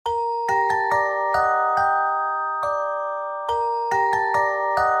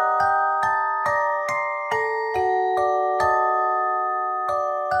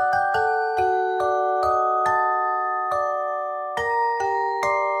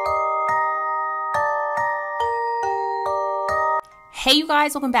Hey you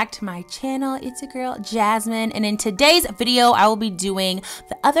guys, welcome back to my channel. It's your girl Jasmine, and in today's video I will be doing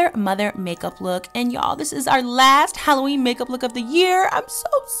the other mother makeup look. And y'all, this is our last Halloween makeup look of the year. I'm so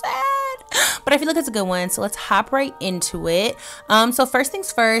sad, but I feel like it's a good one, so let's hop right into it. So first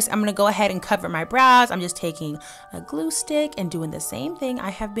things first, I'm gonna go ahead and cover my brows. I'm just taking a glue stick and doing the same thing I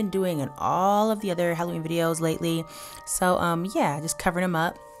have been doing in all of the other Halloween videos lately. So yeah, just covering them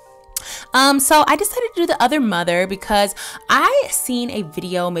up. So I decided to do the other mother because I seen a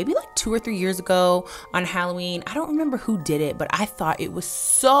video maybe like 2 or 3 years ago on Halloween. I don't remember who did it, but I thought it was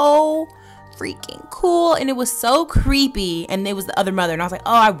so freaking cool and it was so creepy, and it was the other mother, and I was like,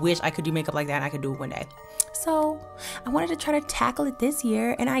 oh, I wish I could do makeup like that and I could do it one day. So I wanted to try to tackle it this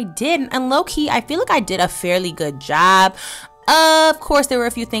year, and I did, and low-key I feel like I did a fairly good job. Of course there were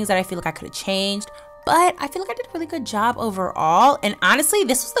a few things that I feel like I could have changed, but I feel like I did a really good job overall. And honestly,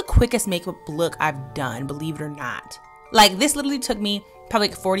 this was the quickest makeup look I've done, believe it or not. Like, this literally took me probably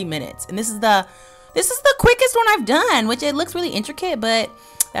like 40 minutes. And this is the quickest one I've done, which it looks really intricate, but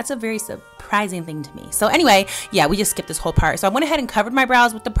that's a very surprising thing to me. So anyway, yeah, we just skipped this whole part. So I went ahead and covered my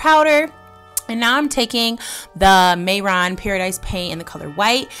brows with the powder. And now I'm taking the Mayron Paradise paint in the color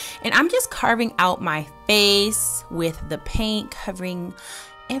white, and I'm just carving out my face with the paint, covering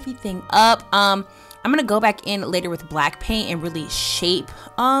everything up. I'm gonna go back in later with black paint and really shape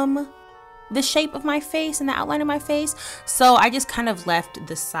the shape of my face and the outline of my face. So I just kind of left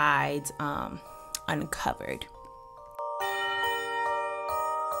the sides uncovered.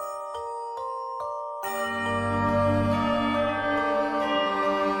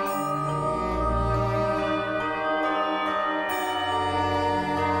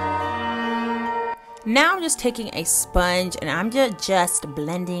 Now I'm just taking a sponge and I'm just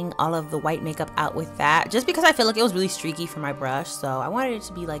blending all of the white makeup out with that, just because I feel like it was really streaky for my brush. So I wanted it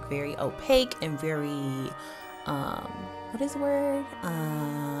to be like very opaque and very, what is the word?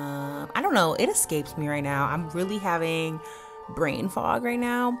 I don't know. It escapes me right now. I'm really having brain fog right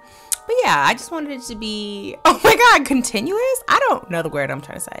now. But yeah, I just wanted it to be, oh my God, continuous? I don't know the word I'm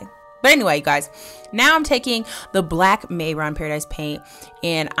trying to say. But anyway, you guys, now I'm taking the black Mayron Paradise paint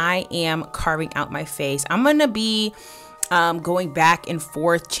and I am carving out my face. I'm going to be going back and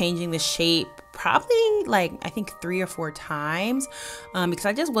forth, changing the shape probably like I think 3 or 4 times because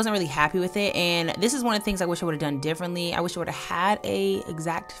I just wasn't really happy with it. And this is one of the things I wish I would have done differently. I wish I would have had a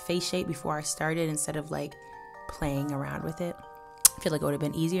exact face shape before I started instead of like playing around with it. I feel like it would have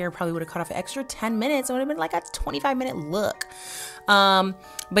been easier. Probably would have cut off an extra 10 minutes. It would have been like a 25-minute look.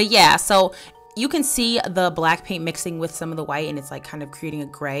 But yeah, so you can see the black paint mixing with some of the white, and it's like kind of creating a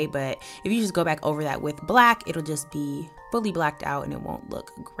gray. But if you just go back over that with black, it'll just be fully blacked out and it won't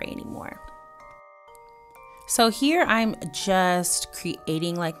look gray anymore. So here I'm just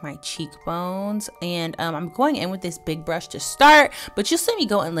creating like my cheekbones, and I'm going in with this big brush to start, but you'll see me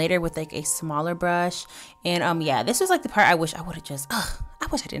go in later with like a smaller brush. And yeah, this was like the part I wish I would have just, I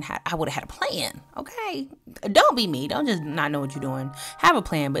wish I would have had a plan. Okay, don't be me. Don't just not know what you're doing. Have a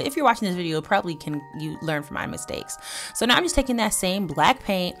plan. But if you're watching this video, probably you learn from my mistakes. So now I'm just taking that same black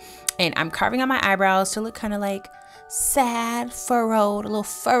paint and I'm carving on my eyebrows to look kind of like sad, furrowed, a little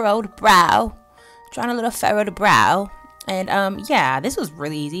furrowed brow. Drawing a little furrowed brow. And yeah, this was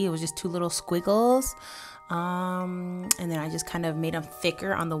really easy. It was just 2 little squiggles. And then I just kind of made them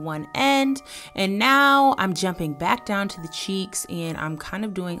thicker on the one end. And now I'm jumping back down to the cheeks and I'm kind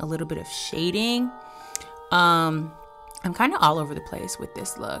of doing a little bit of shading. I'm kind of all over the place with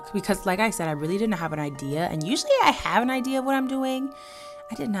this look because, like I said, I really didn't have an idea. And usually I have an idea of what I'm doing.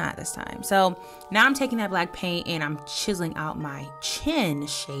 I did not this time. So now I'm taking that black paint and I'm chiseling out my chin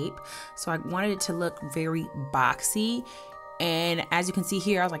shape. So I wanted it to look very boxy. And as you can see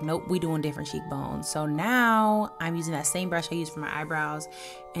here, I was like, nope, we doing different cheekbones. So now I'm using that same brush I used for my eyebrows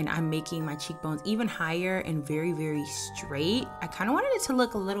and I'm making my cheekbones even higher and very, very straight. I kind of wanted it to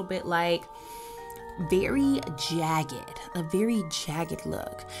look a little bit like very jagged, a very jagged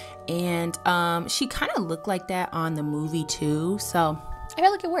look. And she kind of looked like that on the movie too. So I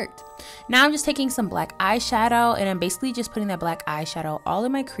feel like it worked. Now I'm just taking some black eyeshadow and I'm basically just putting that black eyeshadow all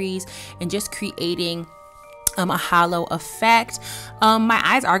in my crease and just creating a hollow effect. My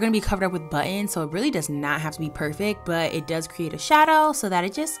eyes are going to be covered up with buttons, so it really does not have to be perfect, but it does create a shadow so that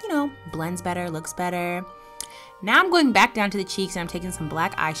it just, you know, blends better, looks better. Now I'm going back down to the cheeks and I'm taking some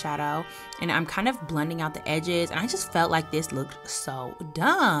black eyeshadow and I'm kind of blending out the edges, and I just felt like this looked so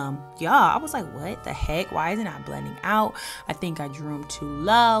dumb. Y'all, I was like, what the heck? Why is it not blending out? I think I drew them too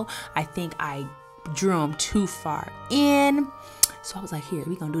low. I think I drew them too far in. So I was like, here,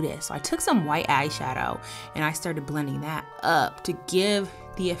 we gonna do this. So I took some white eyeshadow and I started blending that up to give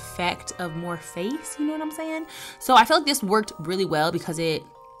the effect of more face, you know what I'm saying? So I feel like this worked really well because it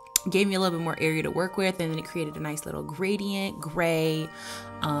gave me a little bit more area to work with, and then it created a nice little gradient gray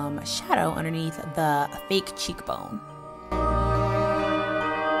shadow underneath the fake cheekbone.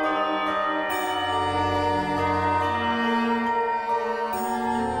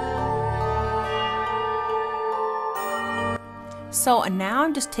 So now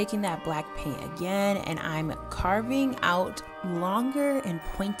I'm just taking that black paint again, and I'm carving out longer and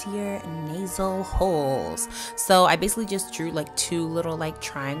pointier nasal holes. So I basically just drew like 2 little like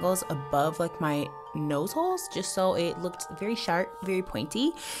triangles above like my nose holes, just so it looked very sharp, very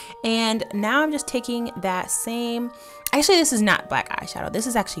pointy. And now I'm just taking that same, actually this is not black eyeshadow, this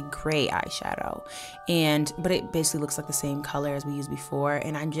is actually gray eyeshadow, but it basically looks like the same color as we used before,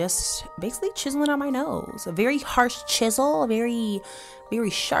 and I'm just basically chiseling on my nose. A very harsh chisel, a very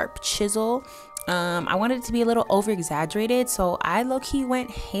sharp chisel. I wanted it to be a little over exaggerated, so I low-key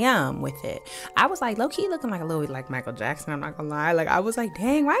went ham with it. I was like low-key looking like a little bit like Michael Jackson, I'm not gonna lie. Like I was like,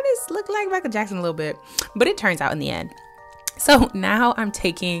 dang, why does this look like Michael Jackson a little bit? But it turns out in the end. So now I'm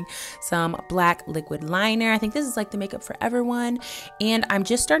taking some black liquid liner. I think this is like the Makeup Forever one. And I'm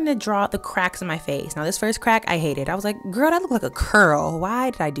just starting to draw the cracks in my face. Now this first crack I hated. I was like, girl, that looked like a curl.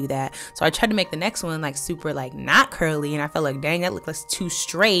 Why did I do that? So I tried to make the next one like super like not curly. And I felt like, dang, that looked like too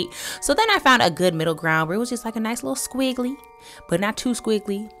straight. So then I found a good middle ground where it was just like a nice little squiggly, but not too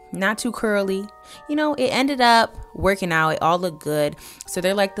squiggly, not too curly. You know, it ended up working out. It all looked good. So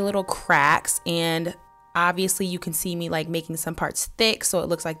they're like the little cracks, and obviously you can see me like making some parts thick, so it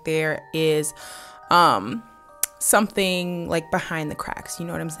looks like there is something like behind the cracks, you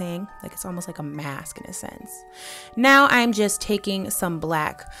know what I'm saying? Like it's almost like a mask in a sense. Now I'm just taking some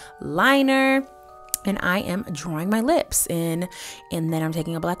black liner and I am drawing my lips in, and then I'm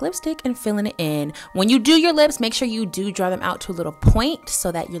taking a black lipstick and filling it in. When you do your lips, make sure you do draw them out to a little point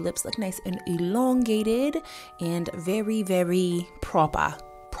so that your lips look nice and elongated and very, very proper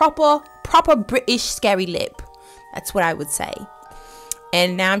British scary lip. That's what I would say.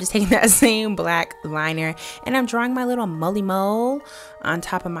 And now I'm just taking that same black liner and I'm drawing my little mully mole on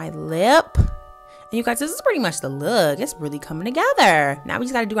top of my lip. And you guys, this is pretty much the look. It's really coming together. Now we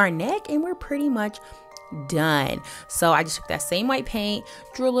just got to do our neck and we're pretty much done. So I just took that same white paint,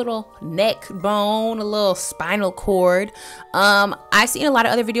 drew a little neck bone, a little spinal cord. I seen a lot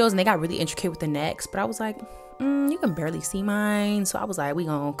of other videos and they got really intricate with the necks, but I was like, you can barely see mine. So I was like, we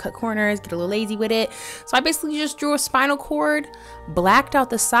gonna cut corners, get a little lazy with it. So I basically just drew a spinal cord, blacked out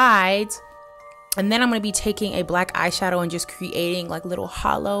the sides, and then I'm gonna be taking a black eyeshadow and just creating like little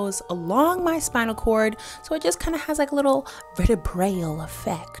hollows along my spinal cord. So it just kind of has like a little vertebral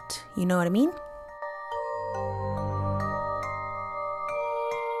effect. You know what I mean?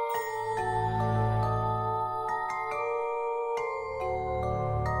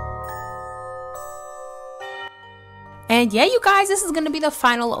 And yeah, you guys, this is gonna be the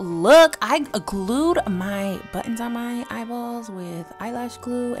final look. I glued my buttons on my eyeballs with eyelash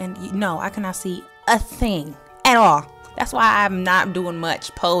glue, and no, I cannot see a thing at all. That's why I'm not doing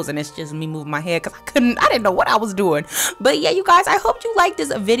much posing. It's just me moving my head because I didn't know what I was doing. But yeah, you guys, I hope you liked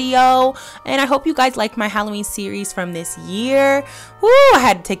this video, and I hope you guys liked my Halloween series from this year. Woo, I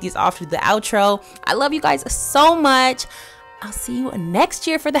had to take these off to the outro. I love you guys so much. I'll see you next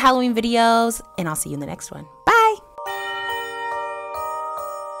year for the Halloween videos, and I'll see you in the next one. Bye.